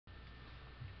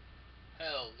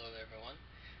Hello everyone,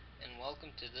 and welcome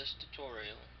to this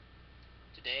tutorial.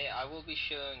 Today I will be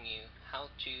showing you how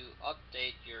to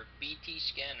update your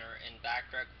btscanner in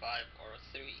Backtrack 5 or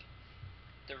 3.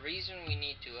 The reason we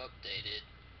need to update it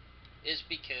is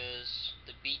because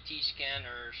the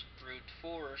btscanner's brute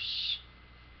force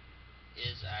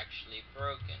is actually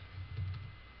broken.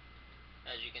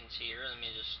 As you can see here, let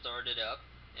me just start it up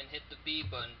and hit the B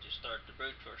button to start the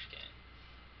brute force scan.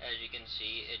 As you can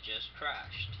see, it just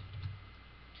crashed.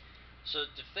 So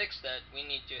to fix that, we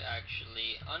need to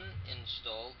actually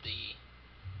uninstall the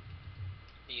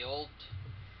old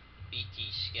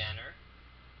btscanner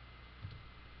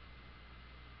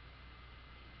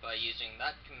by using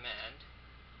that command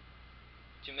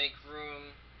to make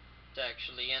room to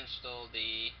actually install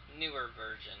the newer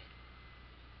version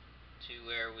to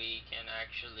where we can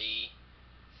actually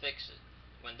fix it.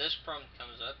 When this prompt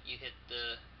comes up, you hit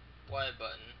the Y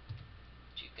button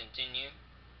to continue.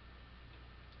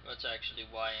 Well, it's actually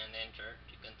Y and enter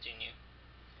to continue.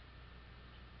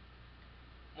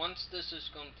 Once this is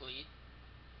complete,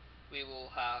 we will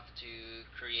have to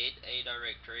create a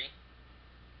directory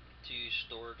to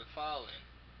store the file in.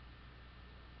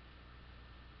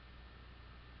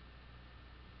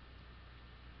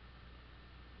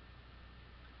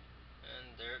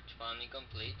 And there, it's finally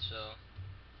complete, so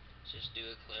let's just do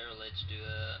a clear. Let's do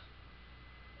a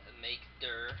make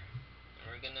dir, and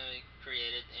we're gonna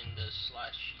create it in the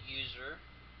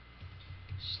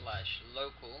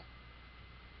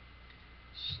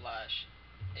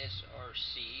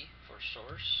 /user/local/src for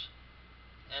source,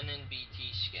 and then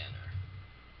btscanner.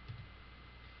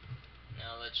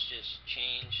 Now let's just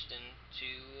change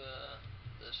into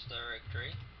this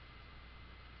directory.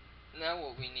 Now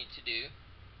what we need to do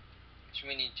is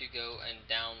we need to go and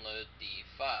download the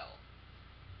file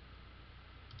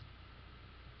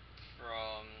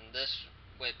from this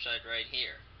website right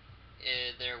here.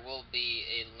 There will be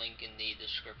a link in the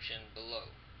description below.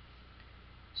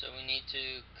 So we need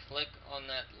to click on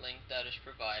that link that is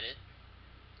provided,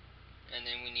 and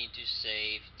then we need to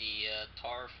save the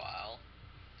tar file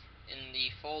in the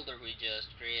folder we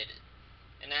just created.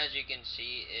 And as you can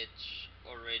see, it's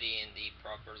already in the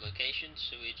proper location,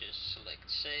 so we just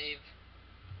select save.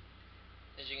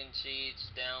 As you can see, it's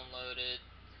downloaded.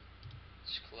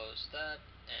 Let's close that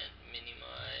and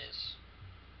minimize.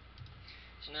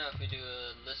 So now if we do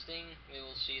a listing, we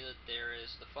will see that there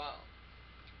is the file.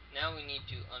 Now we need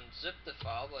to unzip the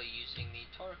file by using the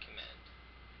tar command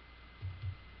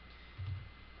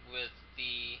with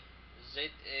the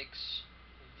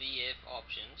zxvf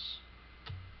options,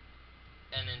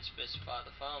 and then specify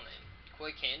the file name.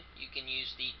 Quick hint, you can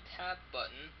use the tab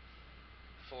button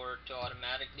to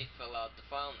automatically fill out the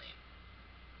file name.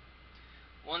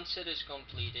 Once it is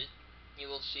completed, you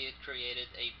will see it created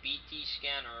a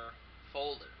btscanner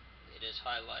folder. It is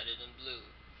highlighted in blue.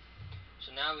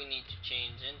 So now we need to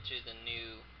change into the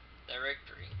new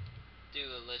directory,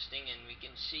 do a listing, and we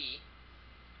can see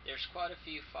there's quite a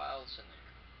few files in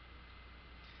there.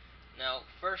 Now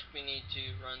first we need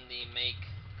to run the make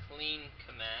clean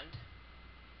command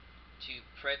to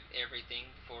prep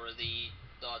everything for the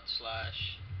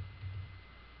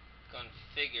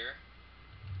 /configure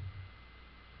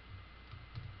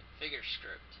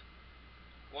script.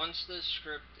 Once this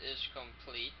script is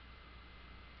complete,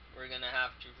 we're going to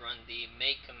have to run the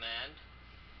make command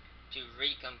to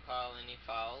recompile any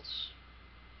files,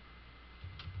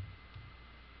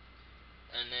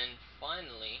 and then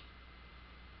finally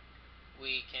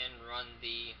we can run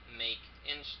the make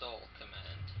install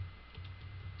command,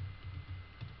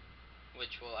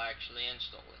 which will actually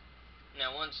install it.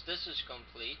 Now once this is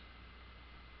complete,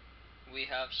 we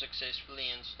have successfully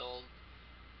installed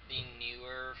the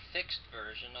newer fixed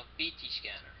version of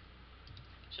btscanner.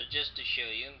 So just to show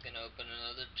you, I'm going to open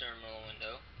another terminal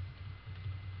window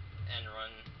and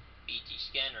run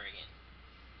btscanner again.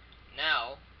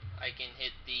 Now I can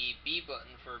hit the B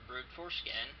button for brute force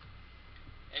scan,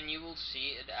 and you will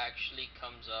see it actually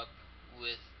comes up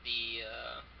with the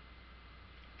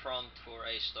prompt for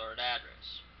a start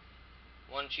address.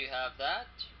 Once you have that,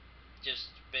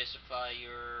 just specify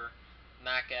your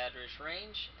MAC address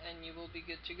range and you will be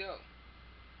good to go.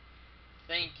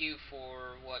 Thank you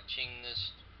for watching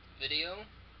this video.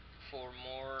 For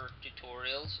more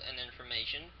tutorials and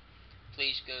information,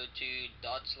 please go to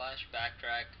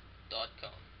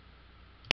 /backtrack.com.